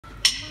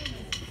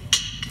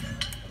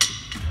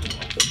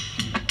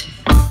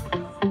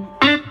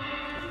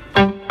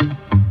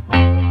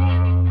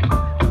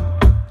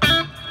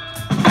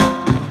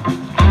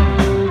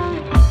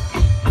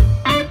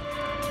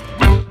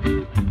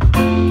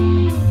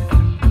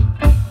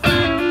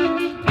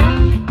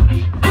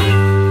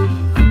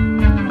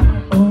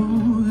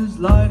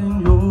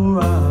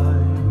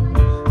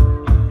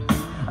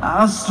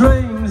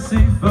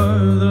see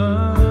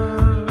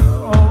further.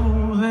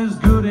 Oh, there's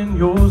good in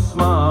your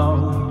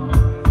smile.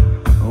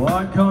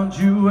 Why can't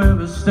you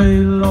ever stay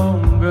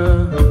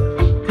longer?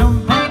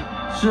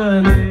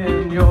 Compassion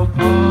in your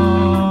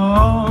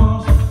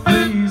palms.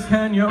 Please,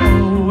 can you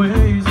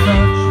always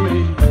touch me?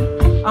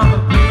 I'm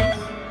a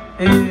piece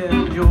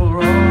in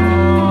your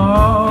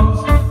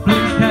arms.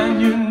 Please, can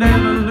you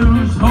never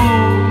lose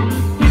hope?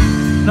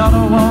 Not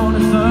a want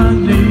is a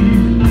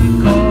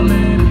need. Call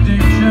it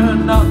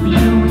addiction, not for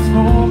you, it's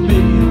for me.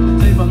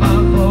 Save my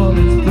mind from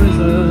its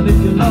prison. If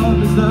your love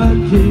is the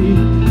key,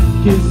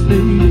 kiss me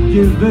to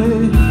give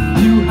it.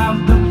 You have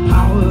the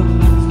power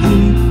to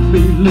keep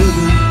me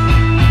living.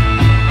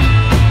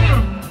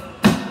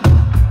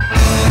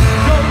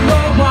 Don't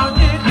know what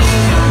it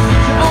is, your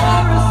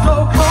aura's so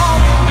calm.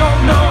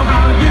 Don't know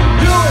how you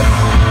do it.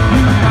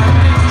 You got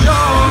this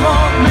charm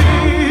on me.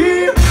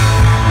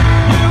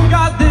 You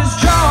got this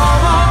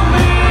charm on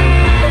me.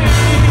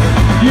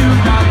 You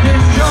got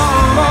this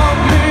charm on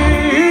me.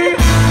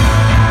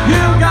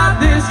 You got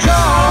this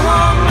charm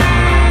on me.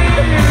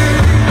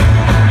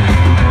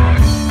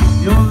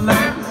 Your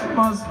legs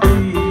must be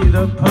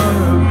the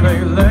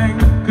perfect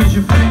length, 'cause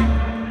your feet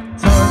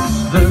touch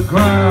the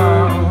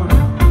ground.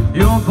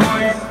 Your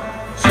voice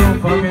so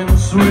fucking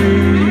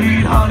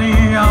sweet, honey,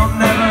 I'll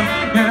never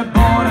get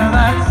bored of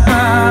that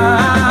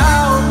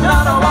sound.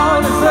 Not a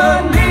want is a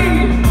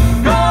need,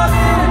 call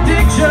it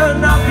addiction,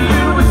 not for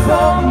you, it's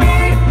for me.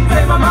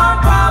 Take my mind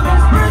from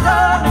its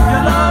prison, if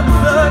your love is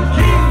the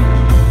key,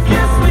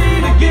 kiss me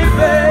to give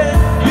it.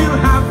 You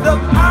have the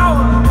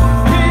power,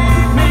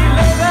 keep me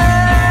living.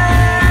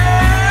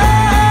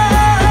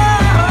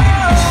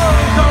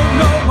 Don't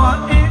know what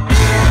it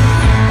is,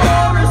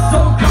 or it's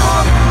so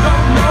calm.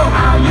 Don't know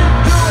how you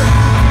do it.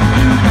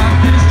 You got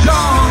this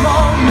charm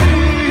on me.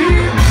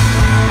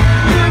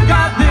 You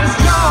got this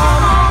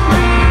charm on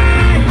me.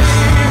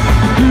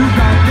 You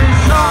got this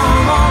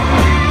charm on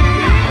me.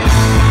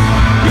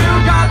 You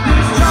got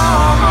this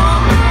charm on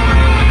me.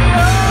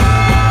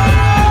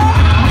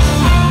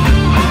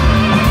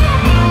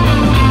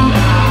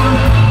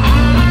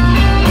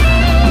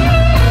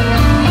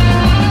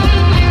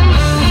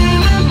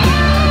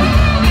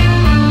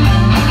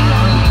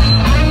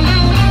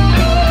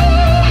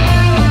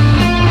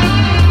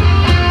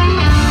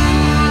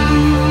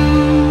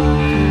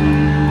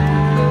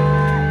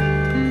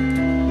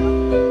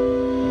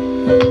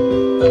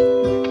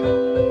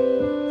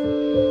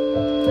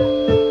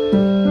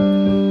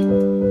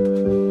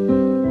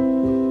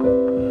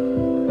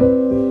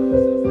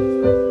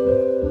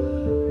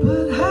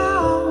 But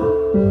how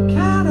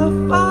can I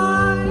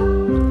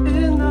find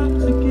enough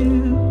to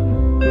give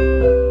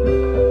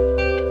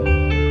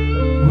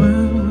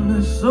when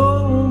there's so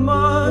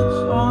much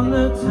on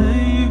the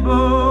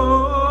table?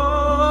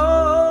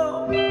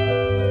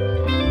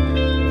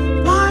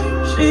 Like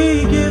she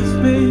gives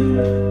me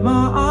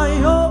my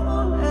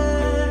own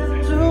air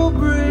to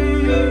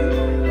breathe.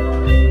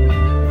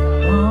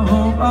 I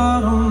hope I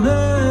don't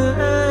let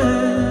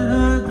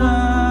her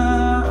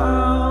down.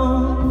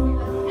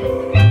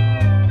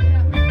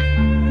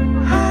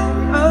 Hang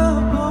a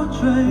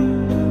portrait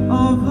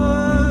of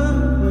her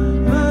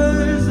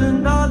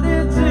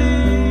personality.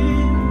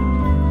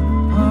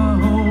 I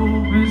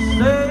hope it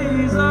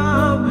stays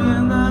up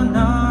in the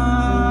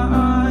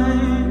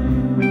night.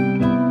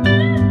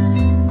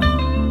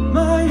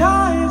 My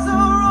eyes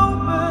are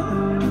open,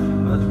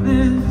 but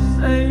this